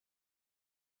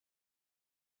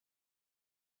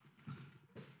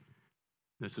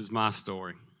This is my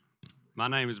story. My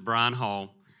name is Brian Hall.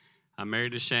 I'm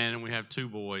married to Shannon. We have two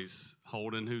boys,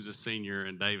 Holden, who's a senior,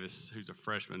 and Davis, who's a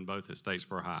freshman, both at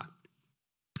Statesboro High.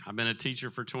 I've been a teacher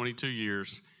for 22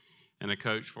 years and a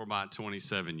coach for about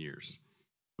 27 years.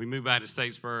 We moved back to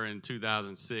Statesboro in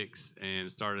 2006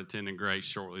 and started attending Grace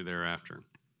shortly thereafter.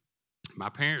 My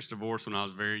parents divorced when I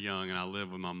was very young, and I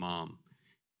lived with my mom.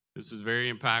 This was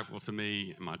very impactful to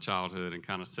me in my childhood and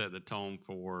kind of set the tone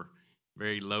for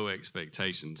very low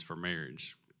expectations for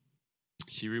marriage.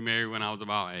 She remarried when I was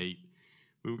about 8.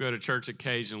 We would go to church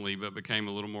occasionally, but became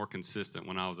a little more consistent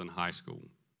when I was in high school.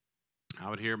 I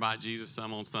would hear about Jesus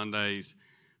some on Sundays,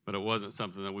 but it wasn't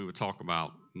something that we would talk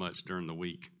about much during the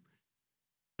week.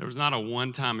 There was not a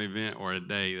one-time event or a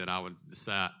day that I would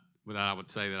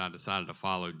say that I decided to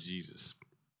follow Jesus.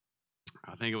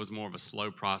 I think it was more of a slow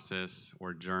process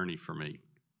or journey for me.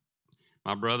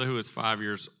 My brother, who is 5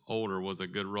 years older, was a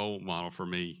good role model for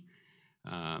me.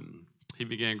 He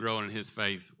began growing in his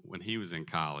faith when he was in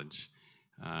college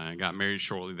and got married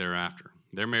shortly thereafter.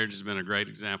 Their marriage has been a great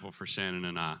example for Shannon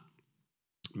and I.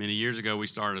 Many years ago, we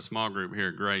started a small group here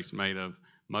at Grace made of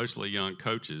mostly young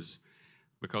coaches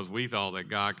because we thought that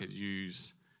God could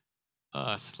use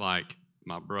us like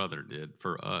my brother did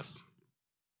for us.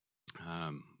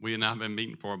 We had now been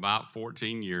meeting for about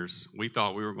 14 years. We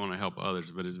thought we were going to help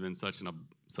others, but it's been such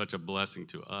a blessing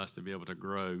to us to be able to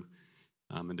grow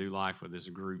and do life with this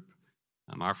group.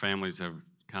 Our families have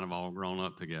kind of all grown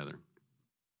up together.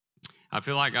 I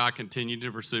feel like God continued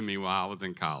to pursue me while I was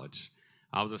in college.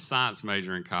 I was a science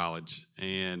major in college,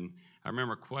 and I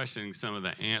remember questioning some of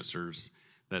the answers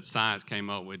that science came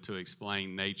up with to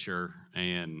explain nature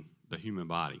and the human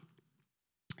body.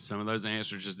 Some of those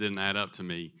answers just didn't add up to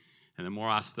me. And the more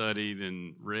I studied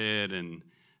and read, and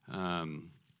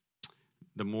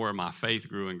the more my faith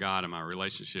grew in God and my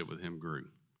relationship with Him grew,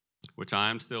 which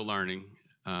I am still learning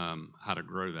how to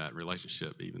grow that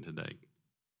relationship even today.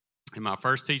 In my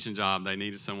first teaching job, they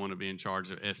needed someone to be in charge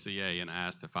of FCA and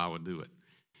asked if I would do it.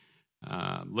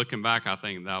 Looking back, I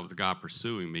think that was God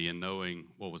pursuing me and knowing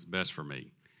what was best for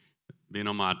me. Being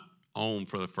on my own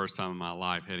for the first time in my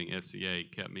life, heading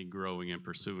FCA, kept me growing and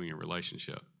pursuing a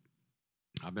relationship.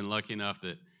 I've been lucky enough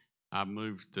that I've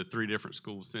moved to 3 different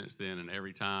schools since then, and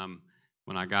every time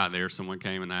when I got there, someone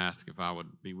came and asked if I would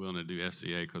be willing to do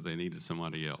FCA because they needed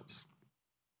somebody else.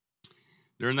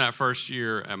 During that first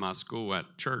year at my school at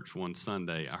church one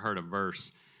Sunday, I heard a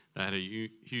verse that had a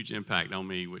huge impact on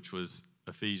me, which was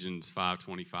Ephesians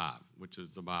 5:25, which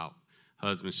is about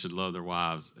husbands should love their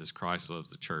wives as Christ loves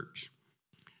the church.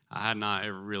 I had not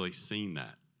ever really seen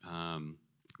that,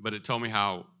 but it told me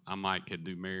how I could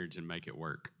do marriage and make it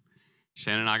work.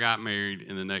 Shannon and I got married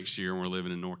in the next year, and we're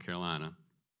living in North Carolina.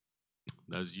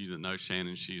 Those of you that know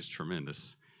Shannon, she is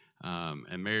tremendous.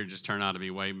 And marriage just turned out to be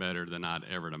way better than I'd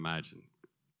ever imagined.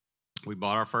 We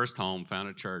bought our first home, found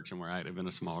a church, and we're active in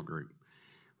a small group.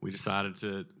 We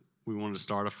wanted to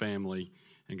start a family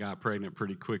and got pregnant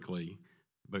pretty quickly,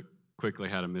 but quickly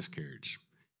had a miscarriage.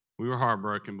 We were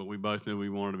heartbroken, but we both knew we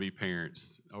wanted to be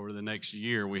parents. Over the next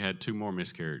year, we had 2 more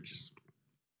miscarriages.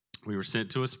 We were sent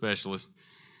to a specialist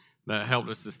that helped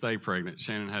us to stay pregnant.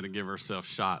 Shannon had to give herself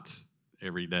shots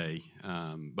every day,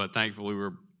 but thankfully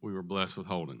we were blessed with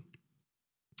Holden.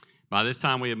 By this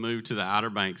time, we had moved to the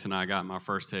Outer Banks, and I got my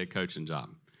first head coaching job.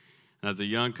 And as a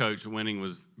young coach, winning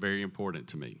was very important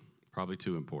to me, probably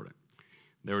too important.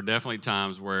 There were definitely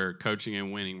times where coaching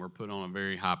and winning were put on a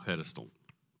very high pedestal.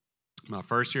 My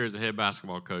first year as a head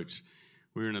basketball coach,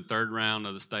 we were in the 3rd round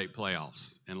of the state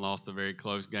playoffs and lost a very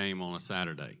close game on a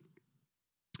Saturday.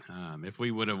 If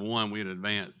we would have won, we would have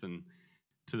advanced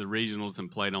to the regionals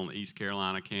and played on the East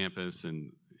Carolina campus,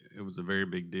 and it was a very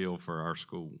big deal for our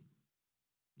school.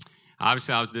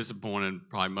 Obviously, I was disappointed,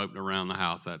 probably moped around the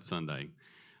house that Sunday.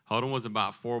 Holden was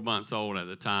about 4 months old at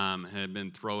the time and had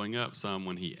been throwing up some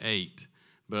when he ate,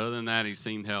 but other than that, he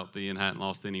seemed healthy and hadn't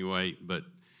lost any weight, but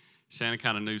Shannon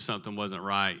kind of knew something wasn't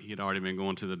right. He'd already been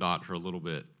going to the doctor a little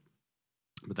bit.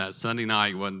 But that Sunday night,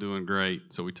 he wasn't doing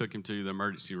great, so we took him to the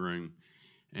emergency room,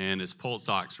 and his pulse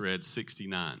ox read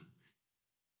 69,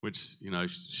 which,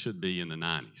 should be in the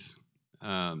 90s.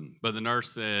 But the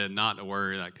nurse said not to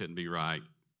worry, that couldn't be right.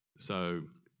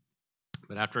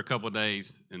 But after a couple of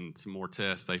days and some more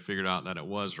tests, they figured out that it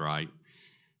was right.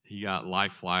 He got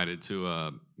life flighted to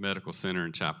a medical center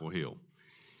in Chapel Hill.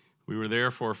 We were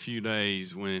there for a few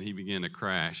days when he began to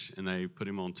crash, and they put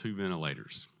him on 2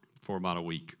 ventilators for about a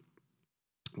week.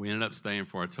 We ended up staying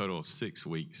for a total of 6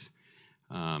 weeks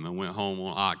and went home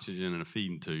on oxygen and a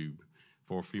feeding tube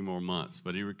for a few more months.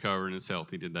 But he recovered and is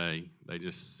healthy today. They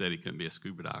just said he couldn't be a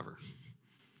scuba diver.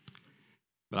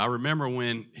 But I remember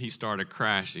when he started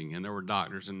crashing, and there were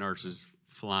doctors and nurses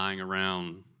flying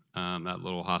around that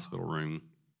little hospital room,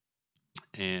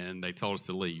 and they told us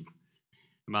to leave.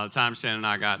 And by the time Shannon and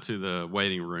I got to the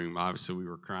waiting room, obviously we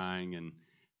were crying,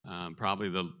 and probably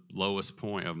the lowest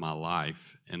point of my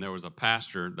life. And there was a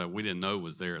pastor that we didn't know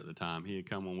was there at the time. He had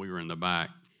come when we were in the back.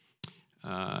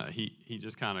 He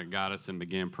just kind of got us and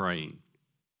began praying.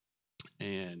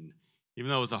 And even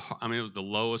though it was the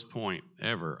lowest point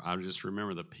ever, I just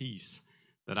remember the peace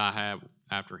that I had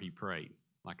after he prayed.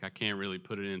 Like, I can't really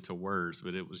put it into words,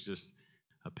 but it was just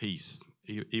a peace,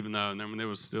 even though there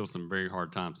was still some very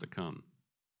hard times to come.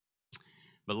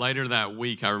 But later that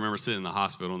week, I remember sitting in the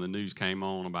hospital, and the news came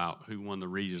on about who won the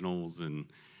regionals, and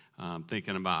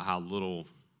thinking about how little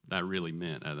that really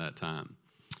meant at that time,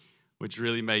 which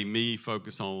really made me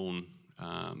focus on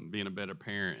being a better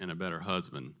parent and a better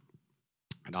husband.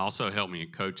 It also helped me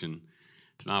in coaching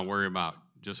to not worry about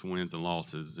just wins and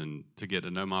losses, and to get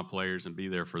to know my players and be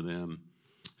there for them,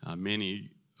 many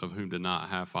of whom did not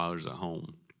have fathers at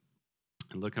home.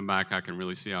 And looking back, I can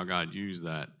really see how God used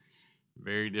that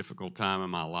very difficult time in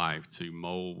my life to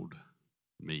mold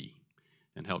me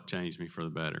and help change me for the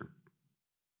better.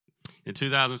 In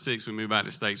 2006, we moved back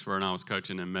to Statesboro, and I was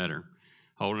coaching in Metter.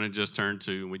 Holden had just turned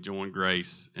 2, and we joined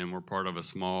Grace, and we're part of a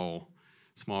small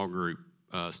group,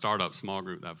 startup small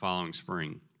group that following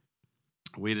spring.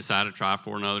 We decided to try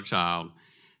for another child,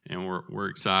 and we're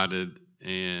excited,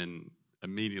 and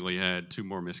immediately had 2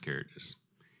 more miscarriages.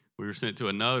 We were sent to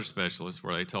another specialist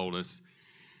where they told us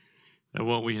that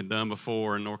what we had done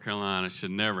before in North Carolina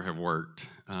should never have worked.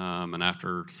 And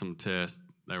after some tests,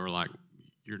 they were like,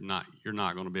 "You're not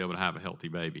going to be able to have a healthy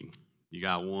baby. You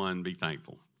got one. Be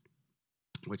thankful."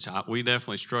 Which we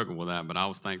definitely struggled with that, but I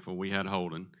was thankful we had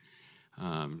Holden.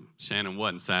 Shannon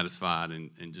wasn't satisfied,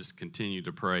 and just continued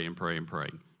to pray and pray and pray.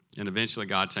 And eventually,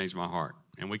 God changed my heart,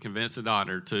 and we convinced the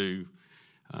doctor to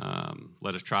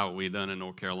let us try what we had done in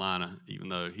North Carolina, even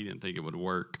though he didn't think it would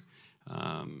work.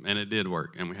 And it did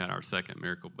work, and we had our second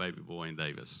miracle baby boy in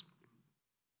Davis.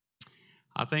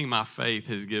 I think my faith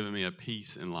has given me a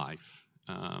peace in life.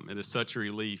 It is such a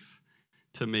relief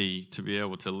to me to be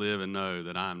able to live and know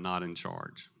that I am not in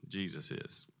charge. Jesus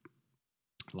is.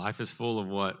 Life is full of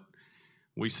what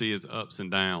we see as ups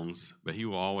and downs, but he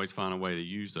will always find a way to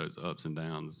use those ups and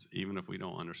downs, even if we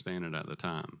don't understand it at the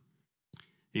time.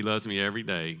 He loves me every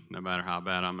day, no matter how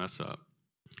bad I mess up.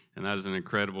 And that is an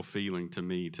incredible feeling to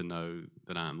me, to know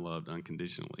that I am loved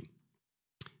unconditionally.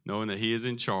 Knowing that he is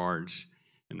in charge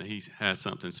and that he has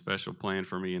something special planned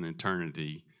for me in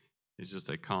eternity is just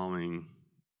a calming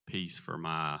peace for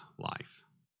my life.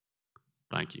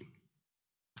 Thank you.